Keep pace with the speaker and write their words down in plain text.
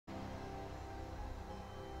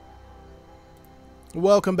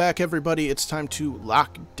Welcome back, everybody. It's time to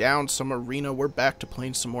lock down some arena. We're back to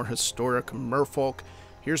playing some more historic Merfolk.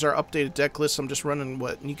 Here's our updated deck list. I'm just running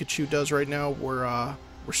what Nikachu does right now. We're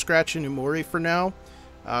scratching Umori for now,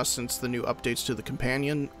 since the new updates to the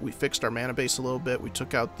companion. We fixed our mana base a little bit. We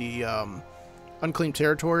took out the unclaimed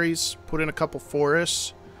territories, put in a couple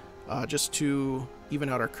forests, just to even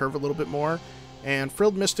out our curve a little bit more. And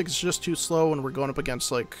Frilled Mystic is just too slow when we're going up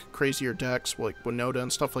against like crazier decks like Winota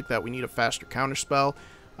and stuff like that. We need a faster counterspell.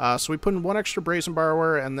 So we put in one extra Brazen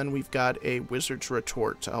Borrower, and then we've got a Wizard's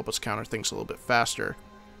Retort to help us counter things a little bit faster.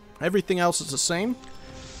 Everything else is the same,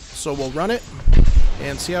 so we'll run it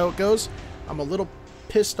and see how it goes. I'm a little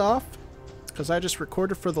pissed off because I just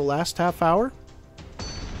recorded for the last half hour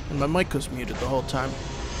and my mic was muted the whole time.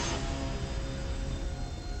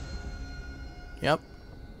 Yep.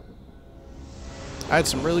 I had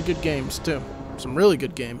some really good games, too. Some really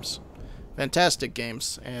good games. Fantastic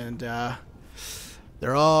games. And,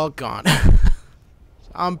 they're all gone.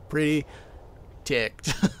 I'm pretty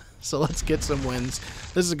ticked. So let's get some wins.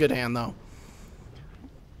 This is a good hand, though.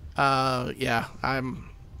 Yeah,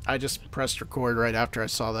 I just pressed record right after I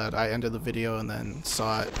saw that. I ended the video and then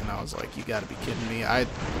saw it, and I was like, you gotta be kidding me. I had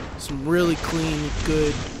some really clean,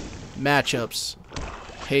 good matchups.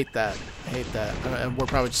 Hate that. Hate that. And we're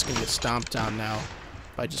probably just gonna get stomped on now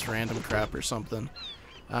by just random crap or something.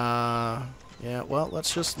 Yeah, well,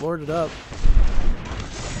 let's just lord it up.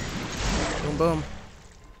 Boom, boom.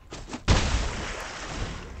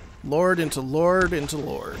 Lord into Lord into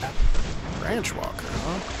Lord. Branch Walker,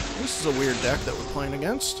 huh? This is a weird deck that we're playing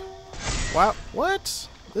against. Wow, what?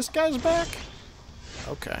 This guy's back?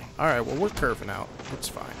 Okay, alright, well, we're curving out. It's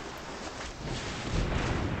fine.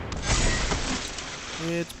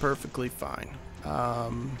 It's perfectly fine.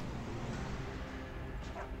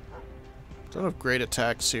 Don't have great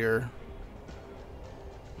attacks here.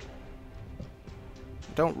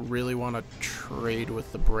 Don't really want to trade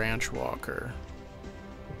with the Branch Walker.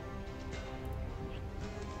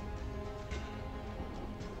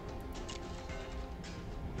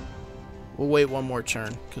 We'll wait one more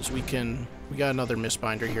turn, because we got another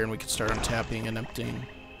Mistbinder here, and we can start untapping and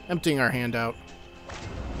emptying our hand out.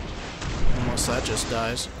 Unless that just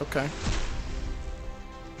dies. Okay.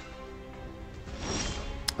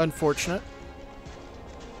 Unfortunate.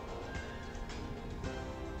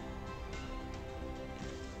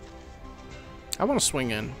 I want to swing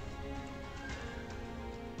in.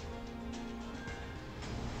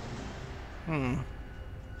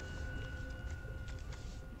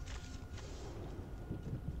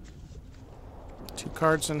 Two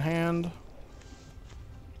cards in hand.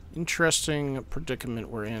 Interesting predicament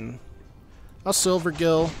we're in. A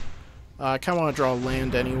Silvergill. I kind of want to draw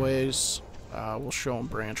land anyways. We'll show him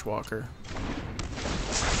Branch Walker.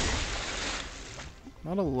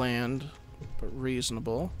 Not a land, but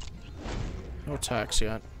reasonable. No attacks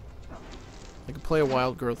yet. I could play a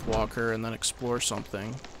Wild Growth Walker and then explore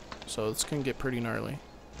something. So it's going to get pretty gnarly.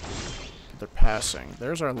 But they're passing.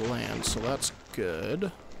 There's our land, so that's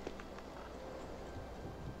good.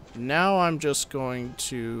 Now I'm just going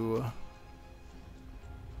to...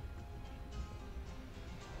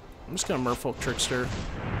 I'm just going to Merfolk Trickster.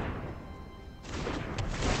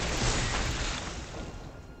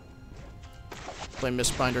 Play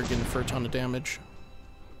Mistbinder, getting for a ton of damage.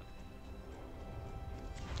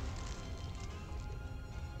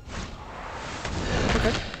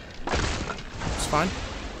 Okay. It's fine.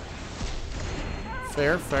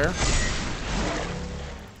 Fair, fair.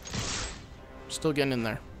 Still getting in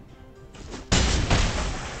there.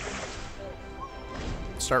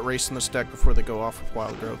 Start racing this deck before they go off with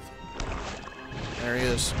Wild Growth. There he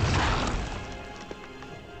is.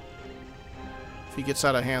 If he gets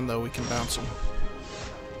out of hand, though, we can bounce him.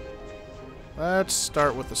 Let's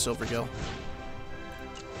start with the Silvergill.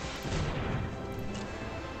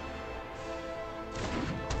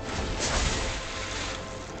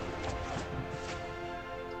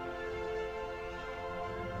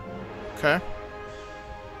 Okay.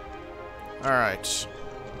 Alright.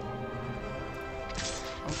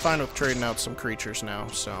 I'm fine with trading out some creatures now,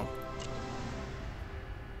 so...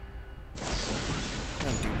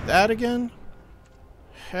 Gonna do that again?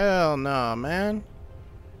 Hell nah, man.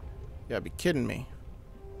 You gotta be kidding me.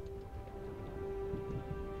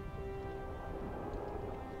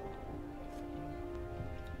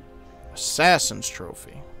 Assassin's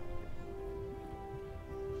Trophy.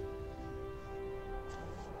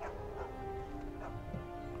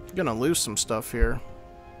 I'm gonna lose some stuff here.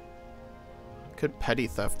 Could petty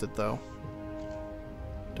theft it, though.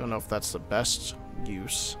 Don't know if that's the best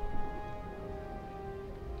use.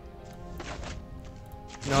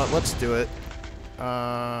 You know what, let's do it.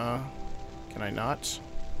 Can I not?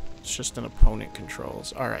 It's just an opponent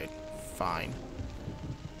controls. Alright, fine.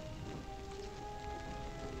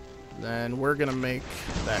 Then we're gonna make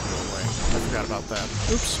that go away. I forgot about that.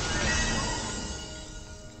 Oops.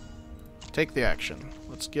 Take the action.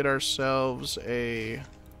 Let's get ourselves a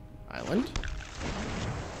island.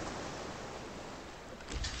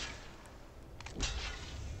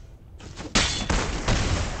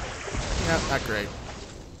 Yeah, not great.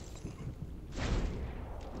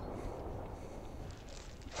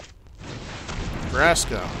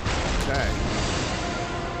 Nebraska. Okay.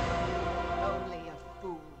 Only a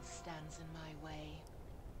fool stands in my way.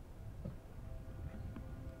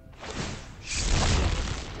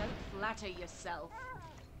 Don't flatter yourself.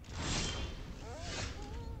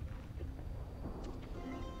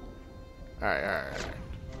 Alright, alright, alright.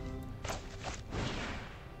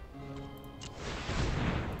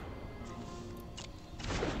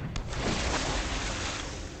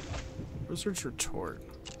 Wizard's Retort.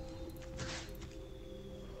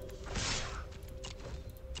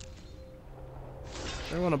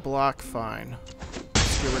 I want to block, fine.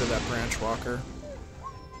 Let's get rid of that branch walker.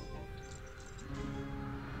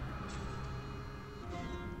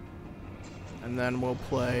 And then we'll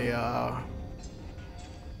play,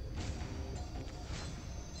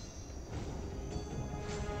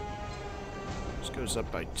 this goes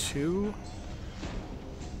up by 2.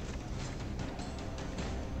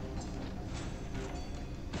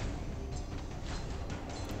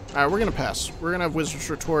 Alright, we're gonna pass. We're gonna have Wizard's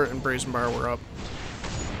Retort and Brazen Bar, we're up.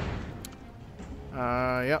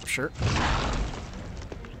 Yep, sure.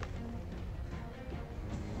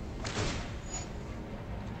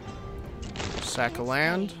 Sack of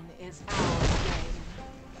land.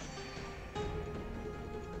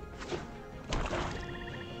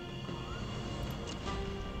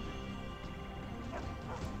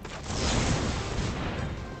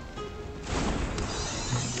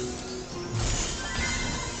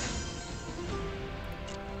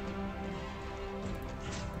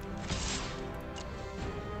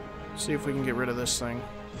 See if we can get rid of this thing.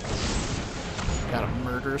 Got a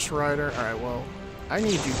Murderous Rider. Alright, well, I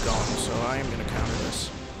need you gone, so I am going to counter this.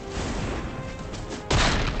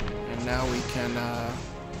 And now we can,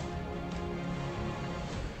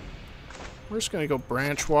 we're just going to go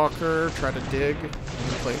Branch Walker, try to dig, and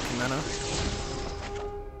then play Kamena.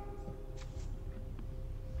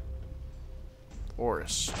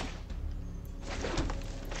 Forest.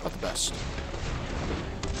 Not the best.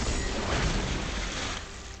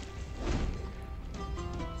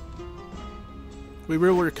 We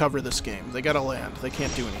will recover this game. They gotta land. They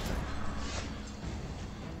can't do anything.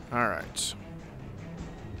 Alright.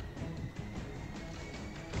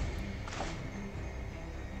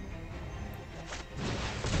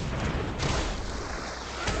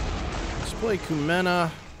 Let's play Kumena.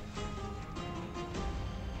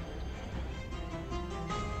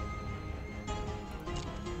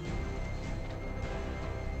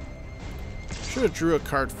 Should have drew a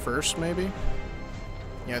card first, maybe?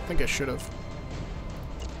 Yeah, I think I should have.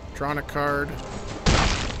 Drawn a card.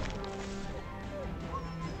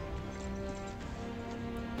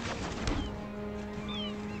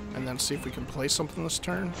 And then see if we can play something this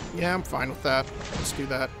turn. Yeah, I'm fine with that. Let's do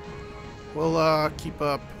that. We'll keep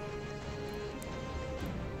up.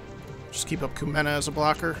 Just keep up Kumena as a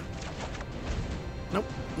blocker. Nope,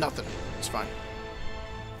 nothing. It's fine.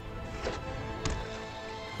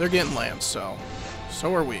 They're getting lands, so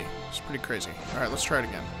are we. It's pretty crazy. Alright, let's try it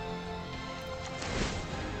again.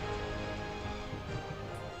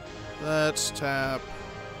 Let's tap.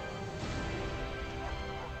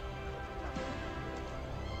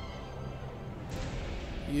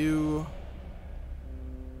 You,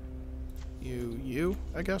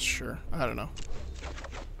 I guess, sure. I don't know.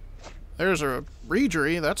 There's a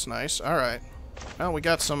Reejery, that's nice. Alright. Well, we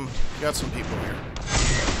got some people here.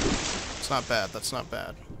 It's not bad, that's not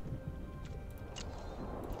bad.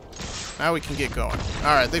 Now we can get going.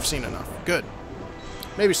 Alright, they've seen enough. Good.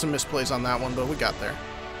 Maybe some misplays on that one, but we got there.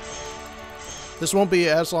 This won't be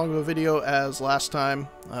as long of a video as last time.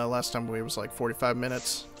 Last time we was like 45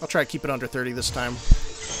 minutes. I'll try to keep it under 30 this time.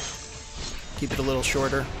 Keep it a little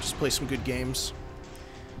shorter. Just play some good games.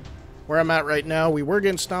 Where I'm at right now, we were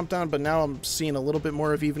getting stomped on, but now I'm seeing a little bit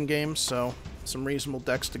more of even games, so some reasonable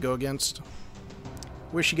decks to go against.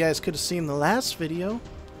 Wish you guys could have seen the last video.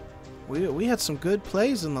 We had some good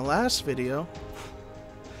plays in the last video.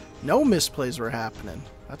 No misplays were happening.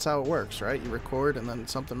 That's how it works, right? You record and then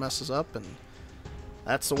something messes up, and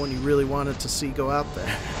that's the one you really wanted to see go out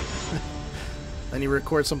there. Then you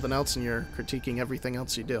record something else and you're critiquing everything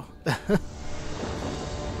else you do.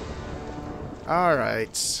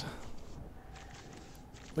 Alright.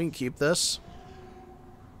 We can keep this.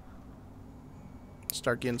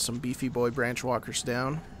 Start getting some beefy boy branch walkers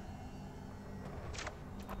down.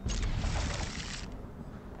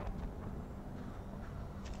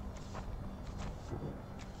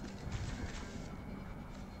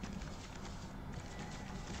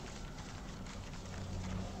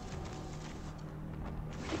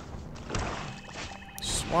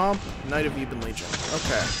 Swamp, Knight of Eben Legion.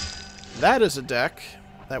 Okay. That is a deck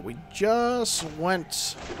that we just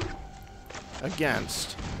went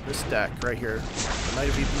against. This deck right here. The Knight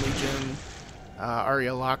of Eben Legion,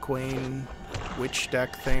 Arya Lockwane, Witch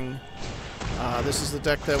deck thing. This is the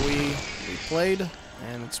deck that we played,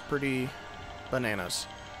 and it's pretty bananas.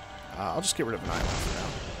 I'll just get rid of an island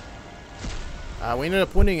for now. We ended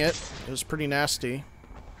up winning it. It was pretty nasty.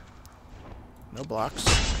 No blocks.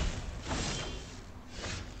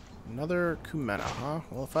 Another Kumena, huh?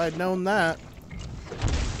 Well, if I had known that.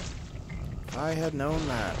 If I had known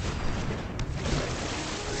that.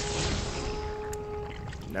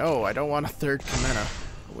 No, I don't want a third Kumena.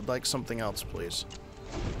 I would like something else, please.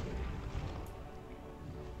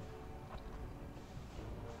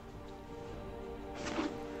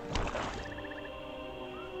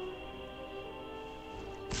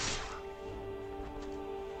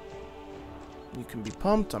 You can be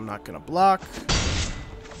pumped. I'm not going to block.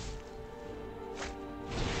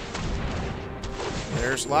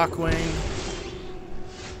 There's Lockwane.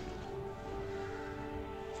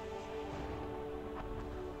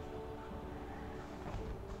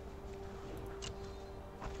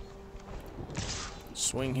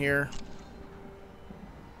 Swing here.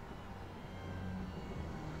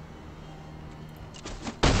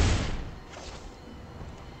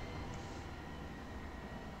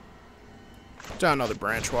 Down another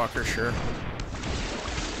branch walker, sure.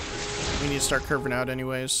 We need to start curving out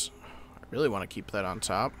anyways. I really want to keep that on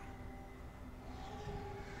top.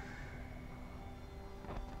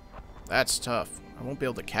 That's tough. I won't be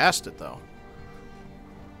able to cast it though.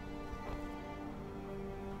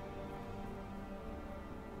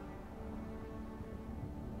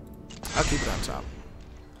 I'll keep it on top.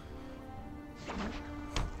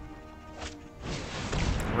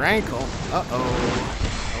 Rankle. Uh-oh.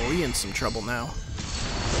 Oh, we in some trouble now.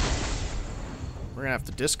 We're gonna have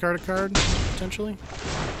to discard a card, potentially.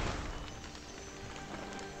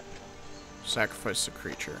 Sacrifice the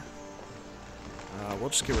creature. We'll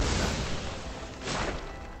just get rid of that.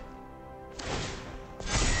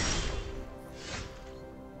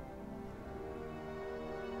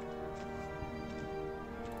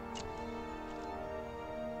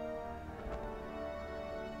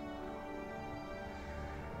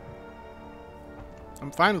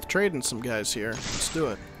 I'm fine with trading some guys here. Let's do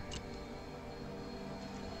it.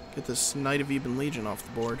 Get this Knight of Eben Legion off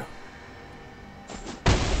the board.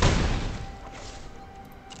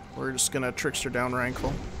 We're just gonna Trickster down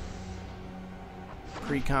Rankle.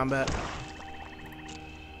 Pre-combat.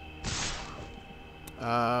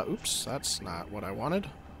 Oops, that's not what I wanted.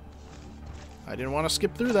 I didn't want to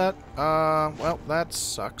skip through that. Well, that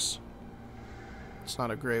sucks. It's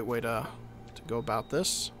not a great way to go about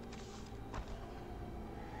this.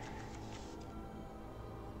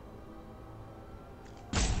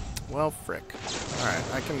 Well, frick.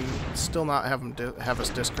 Alright, I can still not have him have us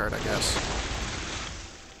discard, I guess.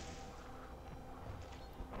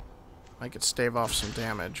 I could stave off some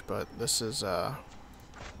damage, but this is,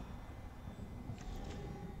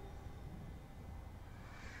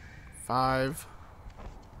 5,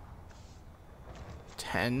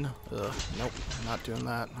 10. Ugh, nope, I'm not doing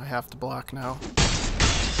that. I have to block now.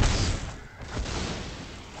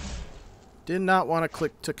 Did not want to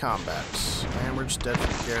click to combat. And we're just dead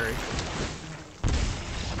from Gary.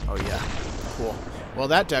 Oh yeah, cool. Well,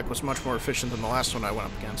 that deck was much more efficient than the last one I went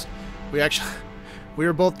up against. We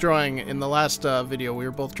were both drawing, in the last video, we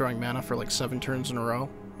were both drawing mana for like 7 turns in a row.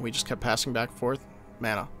 We just kept passing back and forth.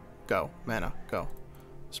 Mana, go. Mana, go.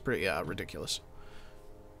 It's pretty, ridiculous.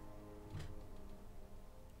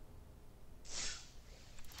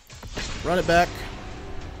 Run it back.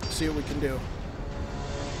 See what we can do.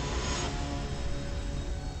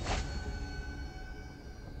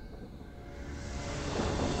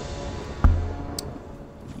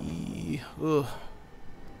 Ugh.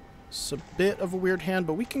 It's a bit of a weird hand,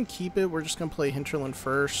 but we can keep it. We're just going to play Hinterland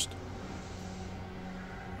first.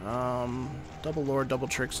 Double Lord, double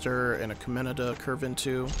Trickster, and a Kumena to curve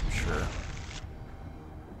into. Sure.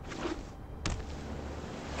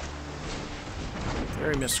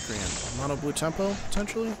 Very miscreant. Mono blue tempo,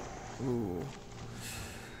 potentially? Ooh.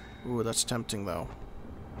 Ooh, that's tempting, though.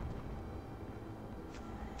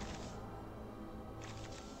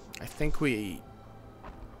 I think we...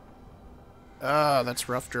 Ah, that's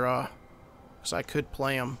rough draw. Because I could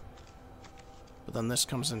play him. But then this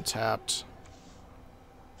comes in tapped.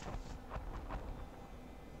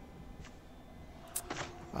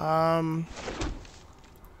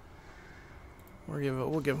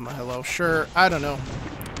 We'll give him a hello. Sure, I don't know.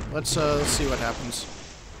 Let's see what happens.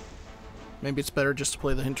 Maybe it's better just to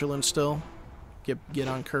play the hinterland still. Get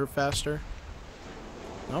on curve faster.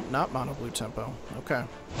 Nope, not mono blue tempo. Okay.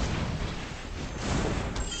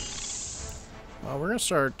 Well, we're gonna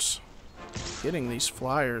start getting these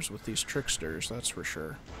flyers with these tricksters, that's for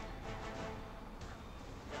sure.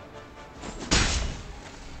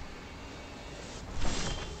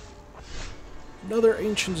 Another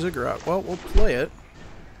ancient ziggurat. Well, we'll play it.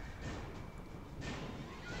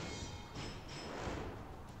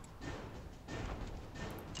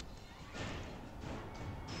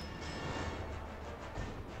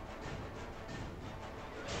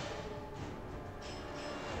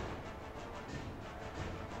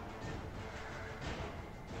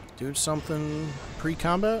 Do something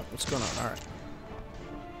pre-combat? What's going on? Alright.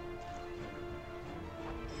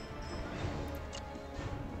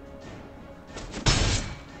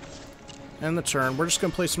 End the turn. We're just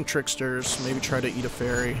going to play some tricksters. Maybe try to eat a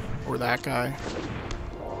fairy. Or that guy.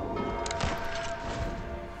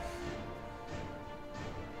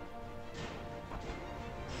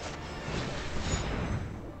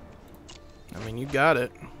 I mean, you got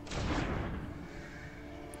it.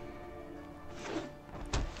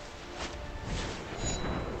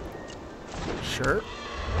 Sure.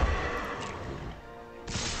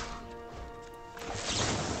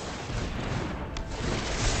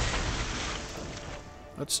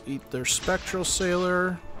 Let's eat their Spectral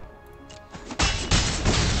Sailor.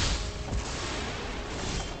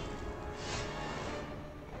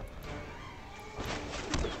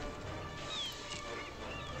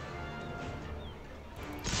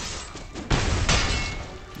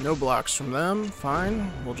 No blocks from them.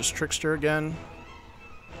 Fine. We'll just trickster again.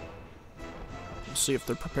 We'll see if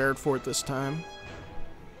they're prepared for it this time.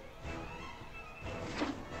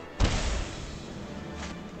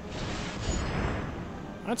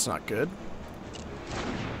 That's not good.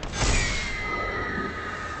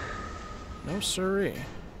 No siree.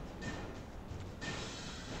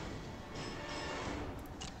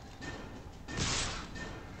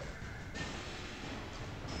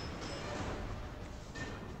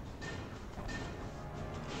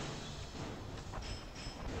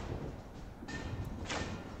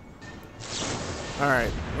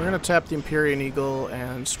 Alright, we're going to tap the Empyrean Eagle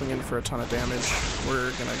and swing in for a ton of damage.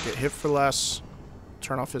 We're going to get hit for less.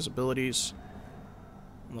 Turn off his abilities.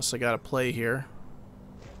 Unless I got a play here.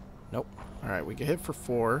 Nope. Alright, we get hit for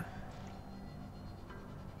 4.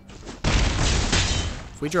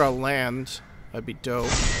 If we draw land, that'd be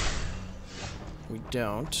dope. We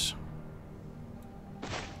don't.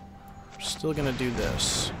 We're still gonna do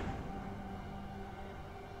this.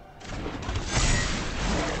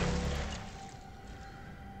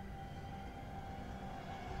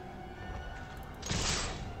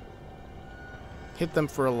 Hit them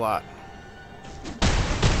for a lot.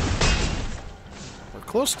 We're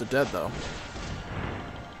close to dead, though.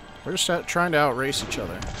 We're just trying to outrace each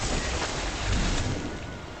other.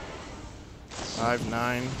 5,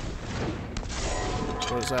 9.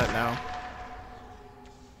 What is that now?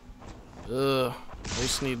 Ugh. They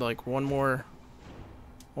just need like one more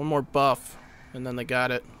buff, and then they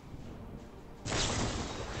got it.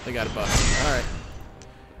 They got a buff. All right.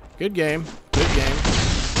 Good game. Good game.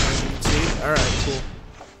 Alright, cool.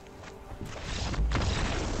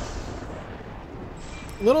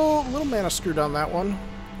 Little mana screwed on that one.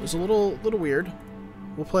 It was a little weird.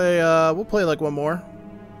 We'll play like one more.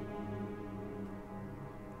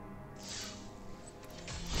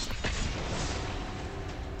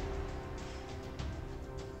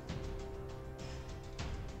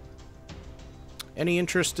 Any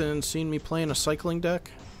interest in seeing me playing a cycling deck?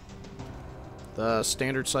 The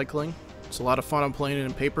standard cycling. It's a lot of fun. I'm playing it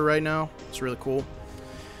in paper right now. It's really cool.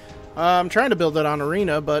 I'm trying to build it on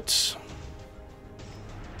Arena, but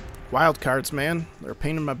wild cards, man, they're a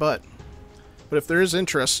pain in my butt. But if there is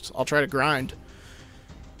interest, I'll try to grind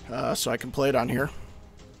so I can play it on here.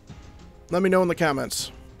 Let me know in the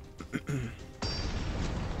comments.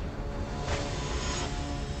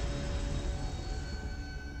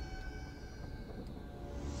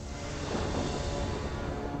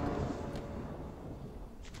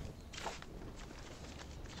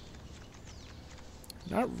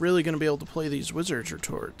 Not really going to be able to play these wizards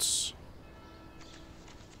retorts.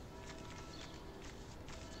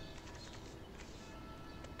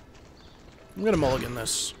 I'm going to mulligan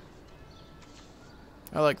this.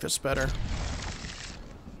 I like this better.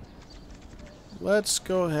 let's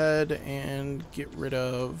go ahead and get rid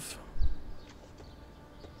of...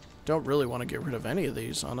 Don't really want to get rid of any of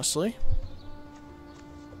these, honestly.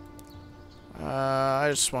 I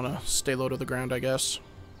just want to stay low to the ground, I guess.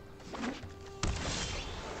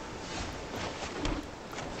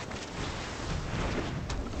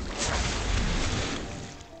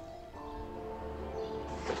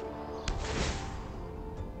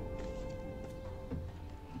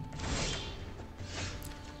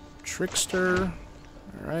 Trickster.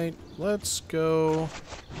 Alright, let's go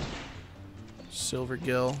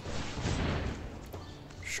Silvergill.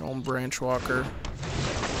 Show him Branchwalker.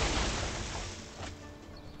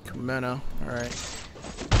 Kamena. Alright.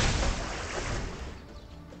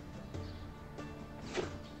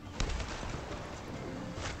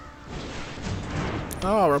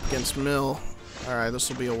 Oh, we're up against Mill. Alright, this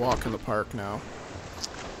will be a walk in the park now.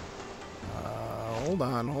 Hold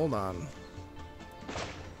on, hold on.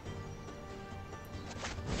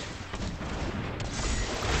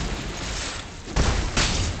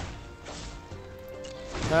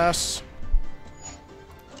 Pass.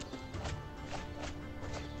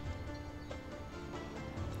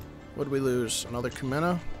 What did we lose? Another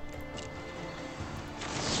Kamena?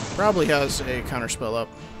 Probably has a counterspell up.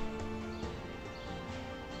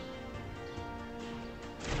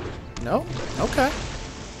 No? Okay.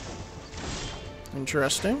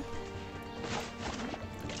 Interesting.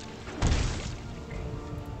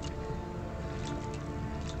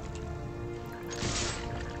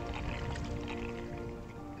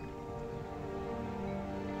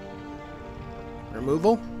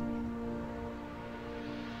 Removal?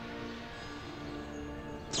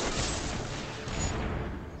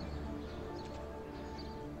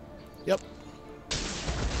 Yep.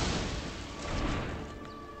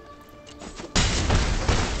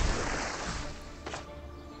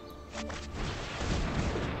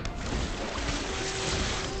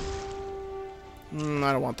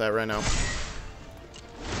 I don't want that right now.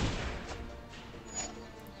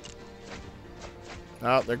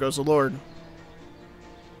 Oh, there goes the Lord.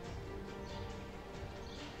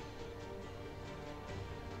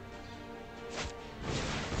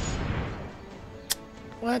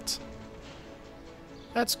 What?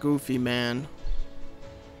 That's goofy, man.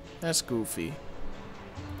 That's goofy.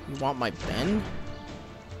 You want my Ben?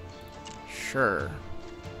 Sure.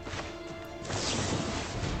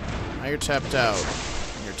 Now you're tapped out.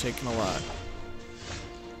 And you're taking a lot.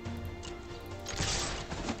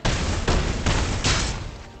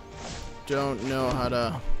 Don't know how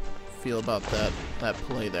to feel about that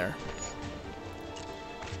play there.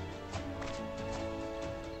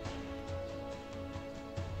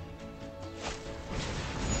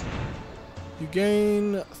 You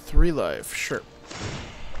gain 3 life, sure.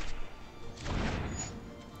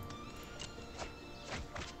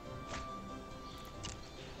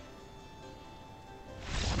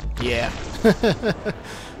 Yeah.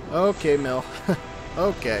 Okay, Mill.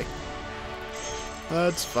 Okay.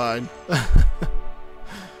 That's fine.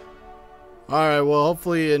 Alright, well,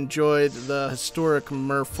 hopefully you enjoyed the historic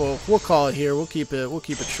Merfolk. We'll call it here. We'll keep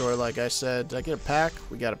it short, like I said. Did I get a pack?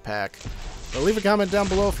 We got a pack. But leave a comment down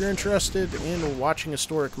below if you're interested in watching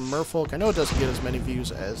historic Merfolk. I know it doesn't get as many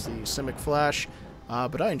views as the Simic Flash,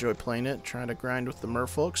 but I enjoy playing it, trying to grind with the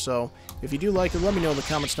Merfolk. So if you do like it, let me know in the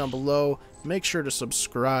comments down below. Make sure to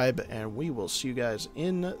subscribe, and we will see you guys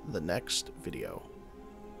in the next video.